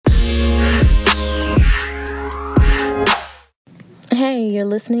you're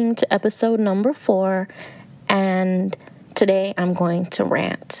listening to episode number 4, and today I'm going to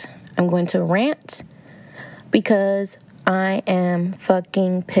rant. I'm going to rant because I am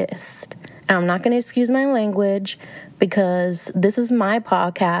fucking pissed. And I'm not going to excuse my language because this is my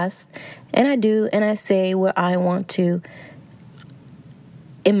podcast, and I do and I say what I want to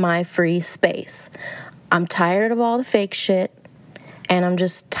in my free space. I'm tired of all the fake shit, and I'm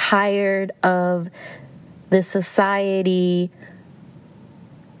just tired of the society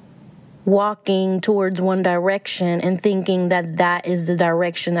walking towards one direction and thinking that that is the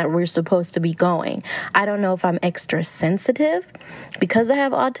direction that we're supposed to be going. I don't know if I'm extra sensitive because I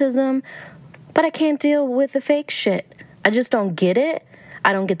have autism, but I can't deal with the fake shit. I just don't get it.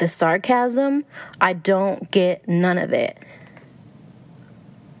 I don't get the sarcasm. I don't get none of it.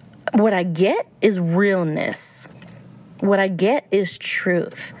 What I get is realness. What I get is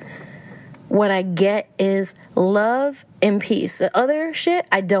truth. What I get is love and peace. The other shit,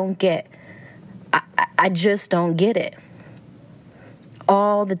 I don't get. I just don't get it.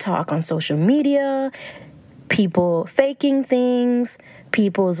 All the talk on social media, people faking things,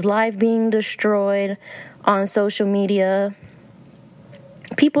 people's life being destroyed on social media.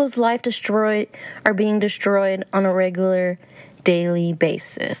 People's life are being destroyed on a regular daily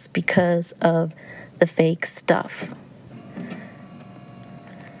basis because of the fake stuff.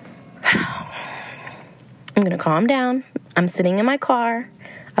 I'm going to calm down. I'm sitting in my car.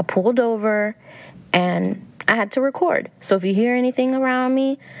 I pulled over and I had to record. So if you hear anything around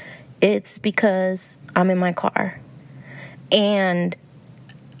me, it's because I'm in my car. And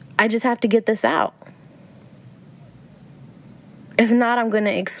I just have to get this out. If not, I'm going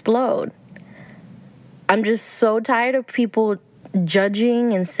to explode. I'm just so tired of people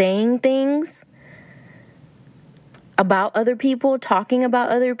judging and saying things about other people, talking about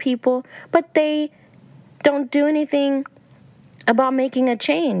other people, but they don't do anything about making a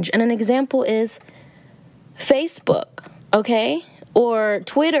change. And an example is Facebook, okay? Or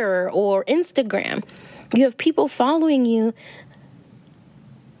Twitter or Instagram. You have people following you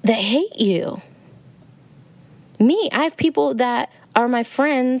that hate you. Me, I have people that are my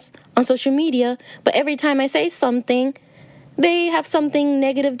friends on social media, but every time I say something, they have something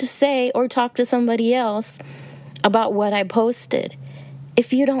negative to say or talk to somebody else about what I posted.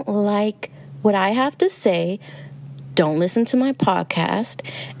 If you don't like what I have to say, don't listen to my podcast.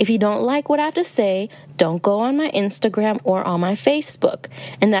 If you don't like what I have to say, don't go on my Instagram or on my Facebook.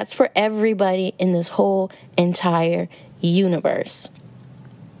 And that's for everybody in this whole entire universe.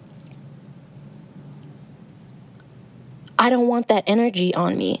 I don't want that energy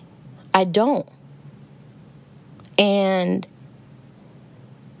on me. I don't. And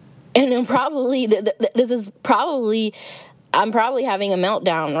I'm probably, I'm probably having a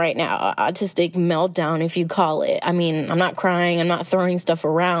meltdown right now, autistic meltdown, if you call it. I mean, I'm not crying, I'm not throwing stuff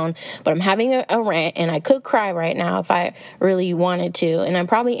around, but I'm having a rant, and I could cry right now if I really wanted to. And I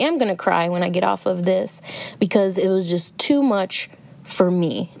probably am going to cry when I get off of this because it was just too much for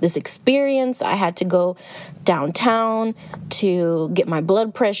me. This experience, I had to go downtown to get my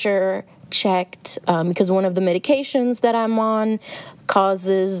blood pressure checked because one of the medications that I'm on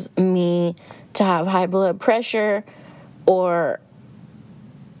causes me to have high blood pressure, or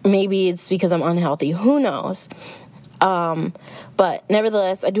maybe it's because I'm unhealthy. Who knows? But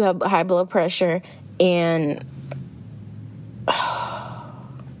nevertheless, I do have high blood pressure, and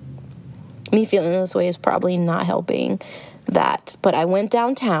me feeling this way is probably not helping that. But I went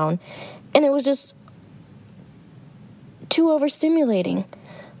downtown, and it was just too overstimulating.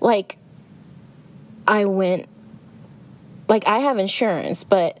 Like, I have insurance,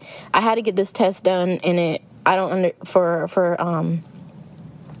 but I had to get this test done, and for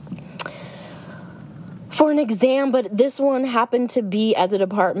an exam, but this one happened to be at the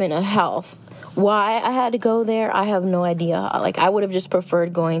Department of Health. Why I had to go there, I have no idea. Like, I would have just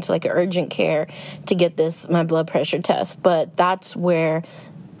preferred going to like an urgent care to get my blood pressure test, but that's where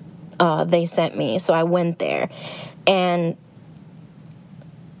they sent me. So I went there, and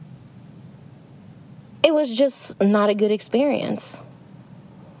it was just not a good experience.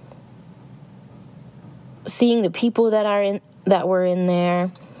 Seeing the people that were in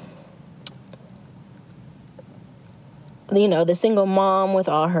there, you know, the single mom with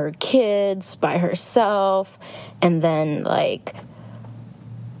all her kids by herself, and then like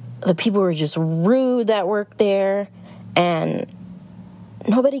the people were just rude that worked there, and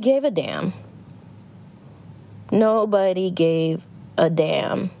nobody gave a damn. Nobody gave a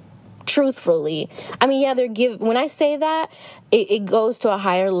damn. Truthfully. I mean, yeah, when I say that, it goes to a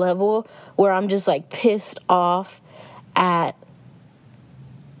higher level where I'm just like pissed off at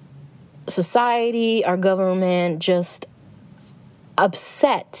society, our government, just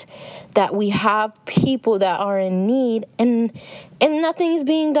upset that we have people that are in need and nothing is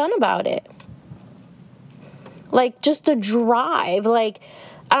being done about it. Like, just to drive, like,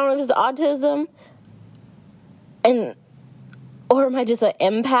 I don't know if it's autism or am I just an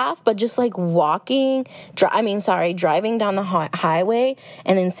empath, but just like driving down the highway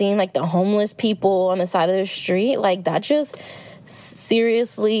and then seeing like the homeless people on the side of the street, like that just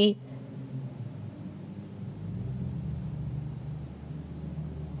seriously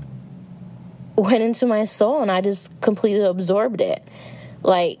went into my soul, and I just completely absorbed it.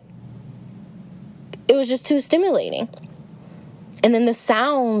 Like, it was just too stimulating. And then the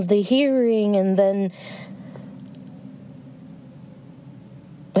sounds, the hearing, and then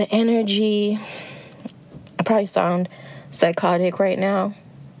the energy. I probably sound psychotic right now.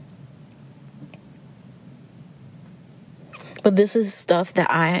 But this is stuff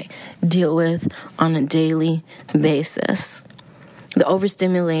that I deal with on a daily basis. The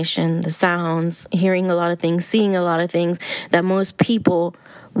overstimulation, the sounds, hearing a lot of things, seeing a lot of things that most people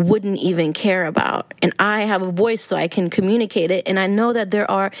wouldn't even care about. And I have a voice so I can communicate it. And I know that there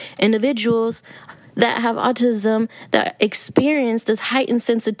are individuals that have autism that experience this heightened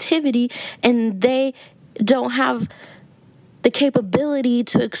sensitivity, and they don't have the capability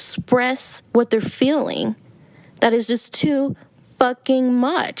to express what they're feeling. That is just too fucking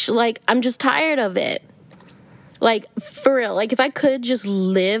much. Like, I'm just tired of it. Like, for real, like, if I could just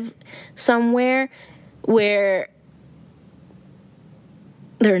live somewhere where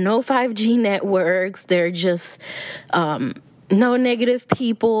there are no 5G networks, there are just no negative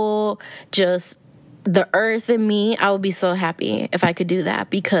people, just the earth and me, I would be so happy if I could do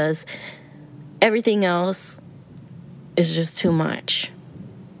that, because everything else is just too much.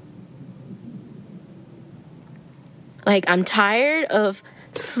 Like, I'm tired of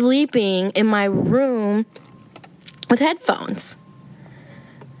sleeping in my room with headphones,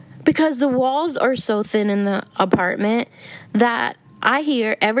 because the walls are so thin in the apartment that I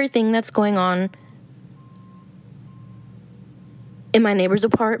hear everything that's going on in my neighbor's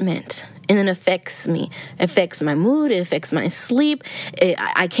apartment, and it affects me. It affects my mood. It affects my sleep.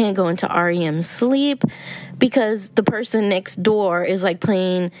 I can't go into REM sleep because the person next door is like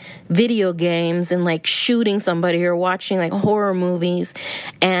playing video games and like shooting somebody or watching like horror movies,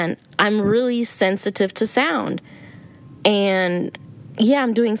 and I'm really sensitive to sound. And yeah,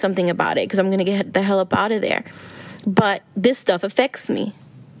 I'm doing something about it because I'm going to get the hell up out of there. But this stuff affects me.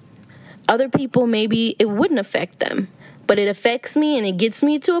 Other people, maybe it wouldn't affect them, but it affects me, and it gets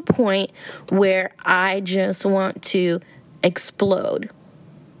me to a point where I just want to explode.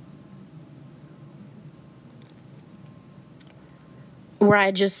 Where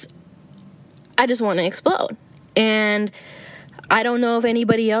I just want to explode. And I don't know if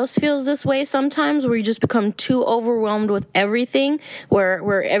anybody else feels this way sometimes, where you just become too overwhelmed with everything, where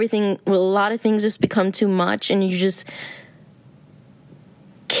a lot of things just become too much, and you just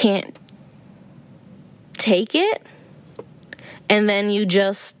can't take it, and then you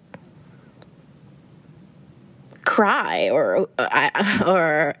just cry, or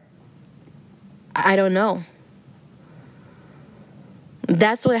I don't know.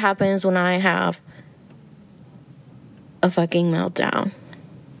 That's what happens when I have a fucking meltdown.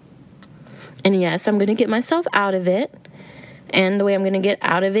 And yes, I'm going to get myself out of it. And the way I'm going to get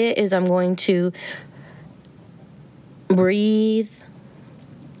out of it is I'm going to breathe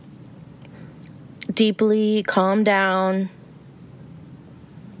deeply, calm down,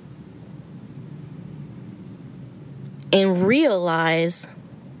 and realize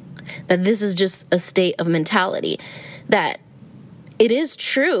that this is just a state of mentality. That it is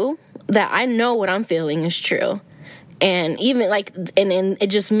true that I know what I'm feeling is true. And even like, and it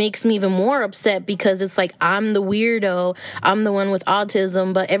just makes me even more upset, because it's like I'm the weirdo, I'm the one with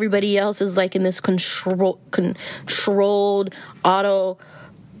autism, but everybody else is like in this controlled,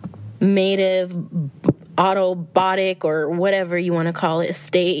 autobotic, or whatever you want to call it,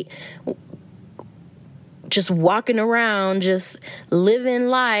 state, just walking around, just living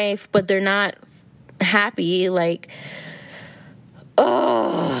life, but they're not happy. Like,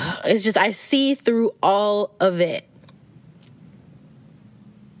 oh, it's just, I see through all of it.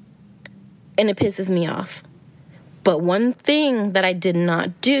 And it pisses me off. But one thing that I did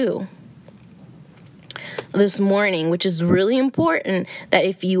not do this morning, which is really important, that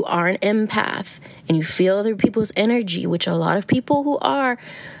if you are an empath and you feel other people's energy, which a lot of people who are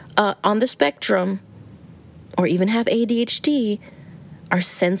on the spectrum or even have ADHD are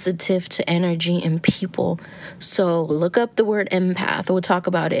sensitive to energy and people. So look up the word empath. We'll talk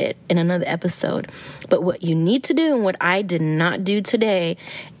about it in another episode. But what you need to do, and what I did not do today,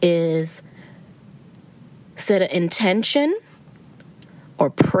 is set an intention or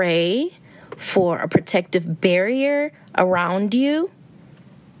pray for a protective barrier around you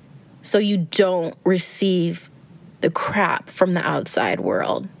so you don't receive the crap from the outside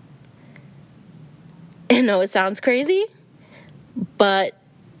world. I know it sounds crazy, but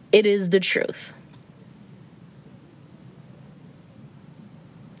it is the truth.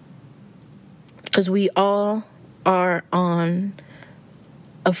 Because we all are on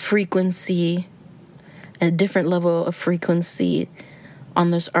a frequency, a different level of frequency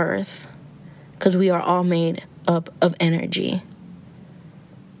on this earth. Because we are all made up of energy.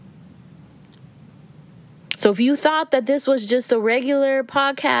 So if you thought that this was just a regular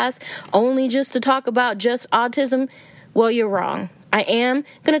podcast, only just to talk about just autism, well, you're wrong. I am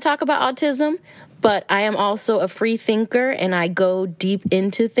going to talk about autism, but I am also a free thinker and I go deep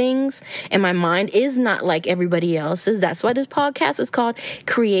into things and my mind is not like everybody else's. That's why this podcast is called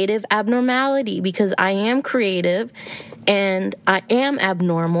Creative Abnormality, because I am creative and I am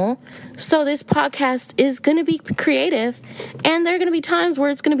abnormal. So this podcast is going to be creative and there are going to be times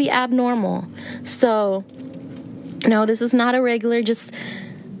where it's going to be abnormal. So no, this is not a regular just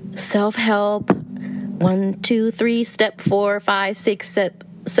self-help 1, 2, 3, step 4, 5, 6, step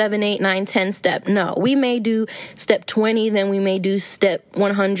 7, 8, 9, 10 step. No, we may do step 20, then we may do step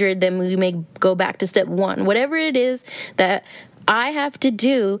 100, then we may go back to step 1. Whatever it is that I have to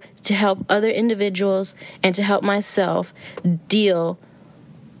do to help other individuals and to help myself deal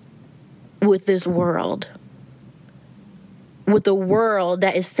with this world. With the world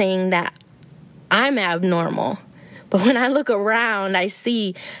that is saying that I'm abnormal. But when I look around, I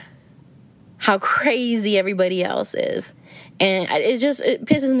see how crazy everybody else is. And it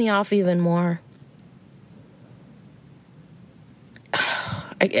pisses me off even more.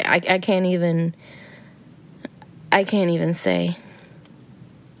 I can't even say.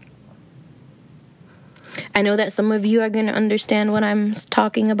 I know that some of you are going to understand what I'm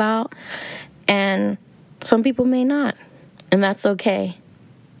talking about, and some people may not, and that's okay.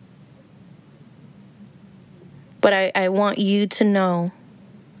 But I want you to know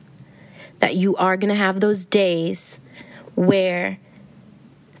that you are going to have those days where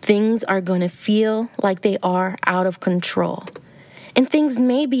things are going to feel like they are out of control. And things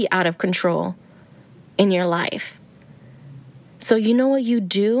may be out of control in your life. So you know what you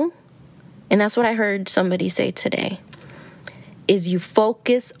do? And that's what I heard somebody say today, is you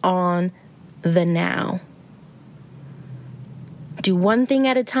focus on the now. Do one thing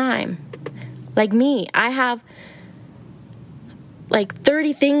at a time. Like me, I have like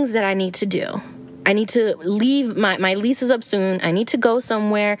 30 things that I need to do. I need to leave, my lease is up soon. I need to go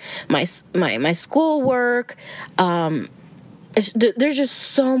somewhere. My schoolwork. There's just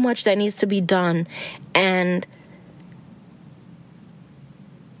so much that needs to be done. And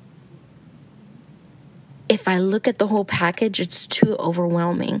if I look at the whole package, it's too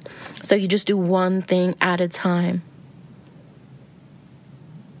overwhelming. So you just do one thing at a time.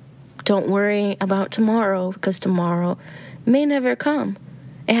 Don't worry about tomorrow, because tomorrow may never come.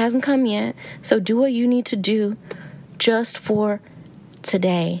 It hasn't come yet. So do what you need to do just for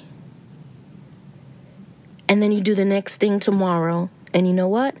today. And then you do the next thing tomorrow. And you know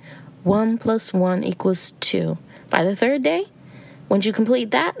what? 1 + 1 = 2. By the third day, once you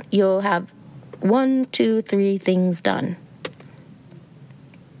complete that, you'll have 1, 2, 3 things done.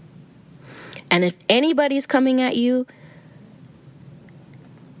 And if anybody's coming at you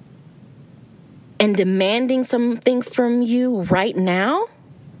and demanding something from you right now,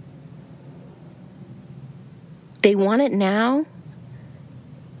 they want it now,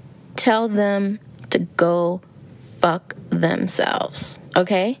 tell them to go fuck themselves,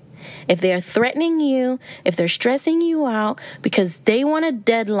 okay? If they are threatening you, if they're stressing you out because they want a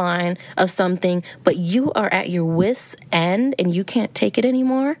deadline of something, but you are at your wit's end and you can't take it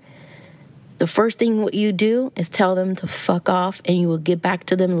anymore, the first thing what you do is tell them to fuck off, and you will get back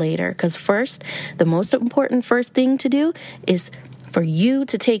to them later. Because first, the most important first thing to do is for you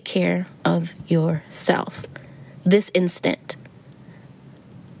to take care of yourself. This instant.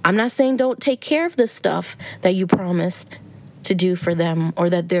 I'm not saying don't take care of the stuff that you promised to do for them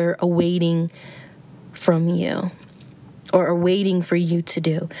or that they're awaiting from you or are waiting for you to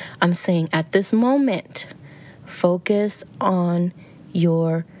do. I'm saying at this moment, focus on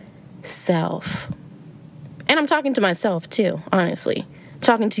yourself. And I'm talking to myself too, honestly. I'm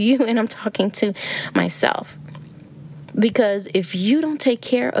talking to you and I'm talking to myself. Because if you don't take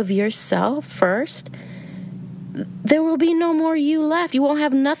care of yourself first, there will be no more you left. You won't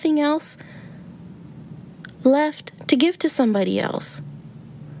have nothing else left to give to somebody else.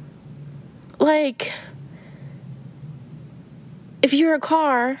 Like, if you're a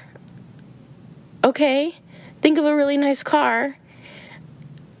car, okay, think of a really nice car,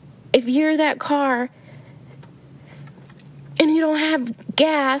 if you're that car and you don't have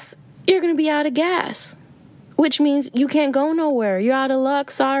gas, you're going to be out of gas, which means you can't go nowhere. You're out of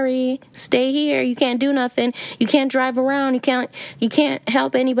luck. Sorry. Stay here. You can't do nothing. You can't drive around. You can't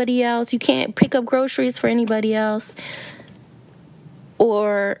help anybody else. You can't pick up groceries for anybody else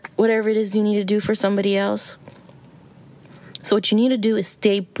or whatever it is you need to do for somebody else. So what you need to do is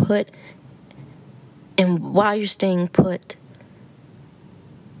stay put. And while you're staying put,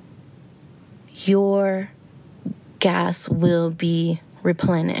 your gas will be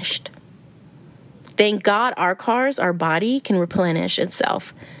replenished. Thank God our cars, our body can replenish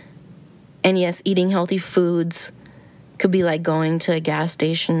itself. And yes, eating healthy foods could be like going to a gas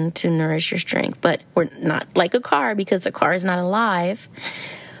station to nourish your strength. But we're not like a car, because a car is not alive.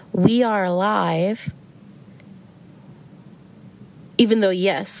 We are alive. Even though,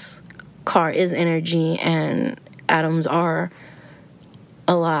 yes, car is energy and atoms are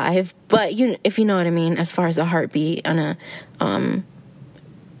alive. But if you know what I mean, as far as a heartbeat on a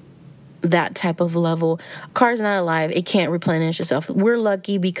that type of level, car's not alive. It can't replenish itself. We're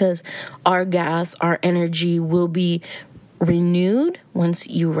lucky because our gas, our energy will be renewed once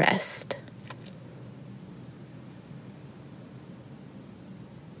you rest.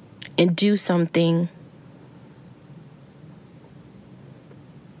 And do something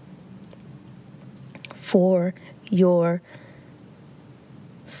for yourself.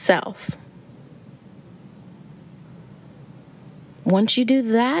 Once you do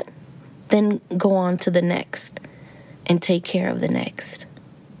that, then go on to the next and take care of the next.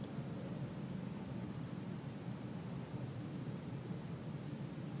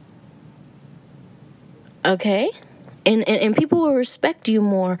 Okay? And people will respect you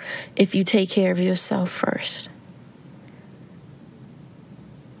more if you take care of yourself first.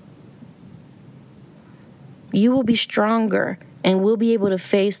 You will be stronger and will be able to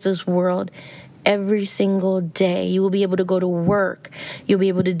face this world every single day. You will be able to go to work. You'll be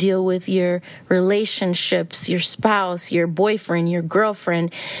able to deal with your relationships, your spouse, your boyfriend, your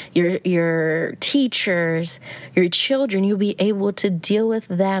girlfriend, your teachers, your children. You'll be able to deal with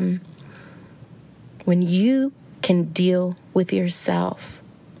them when you can deal with yourself.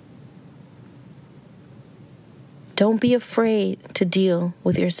 Don't be afraid to deal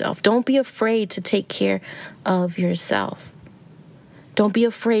with yourself. Don't be afraid to take care of yourself. Don't be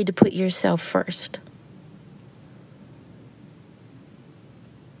afraid to put yourself first.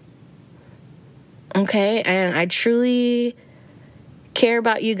 Okay, and I truly care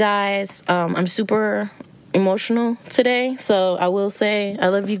about you guys. I'm super emotional today, so I will say I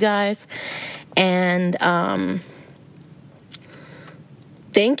love you guys. And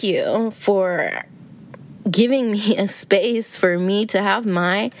thank you for giving me a space for me to have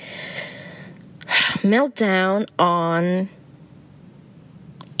my meltdown on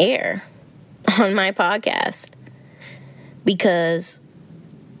air on my podcast, because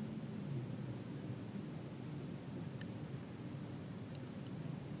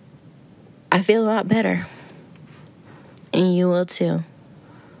I feel a lot better, and you will too.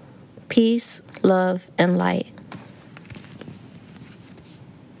 Peace, love, and light.